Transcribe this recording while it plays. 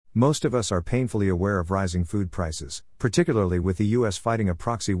Most of us are painfully aware of rising food prices, particularly with the US fighting a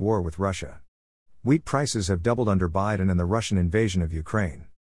proxy war with Russia. Wheat prices have doubled under Biden and the Russian invasion of Ukraine.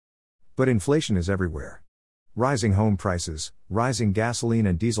 But inflation is everywhere. Rising home prices, rising gasoline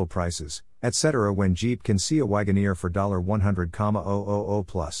and diesel prices, etc. When Jeep can see a Wagoneer for $100,000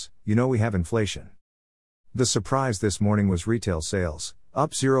 plus, you know we have inflation. The surprise this morning was retail sales,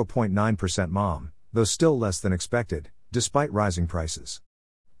 up 0.9% mom, though still less than expected, despite rising prices.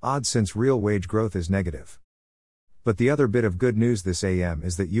 Odd since real wage growth is negative. But the other bit of good news this AM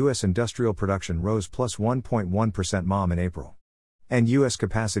is that U.S. industrial production rose plus 1.1% mom in April. And U.S.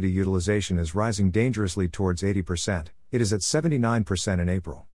 capacity utilization is rising dangerously towards 80%, it is at 79% in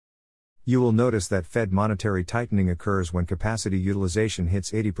April. You will notice that Fed monetary tightening occurs when capacity utilization hits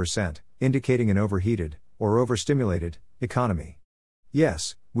 80%, indicating an overheated, or overstimulated, economy.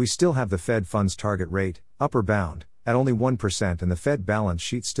 Yes, we still have the Fed funds target rate, upper bound, at only 1% and the Fed balance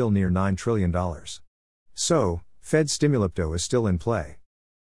sheet still near $9 trillion. So, Fed stimulipto is still in play.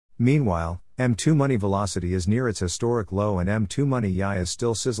 Meanwhile, M2 money velocity is near its historic low and M2 money YI is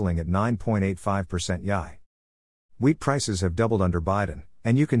still sizzling at 9.85% YI. Wheat prices have doubled under Biden,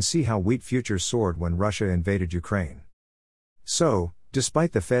 and you can see how wheat futures soared when Russia invaded Ukraine. So,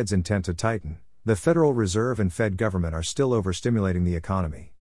 despite the Fed's intent to tighten, the Federal Reserve and Fed government are still overstimulating the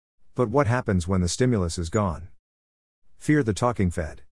economy. But what happens when the stimulus is gone? Fear the talking Fed.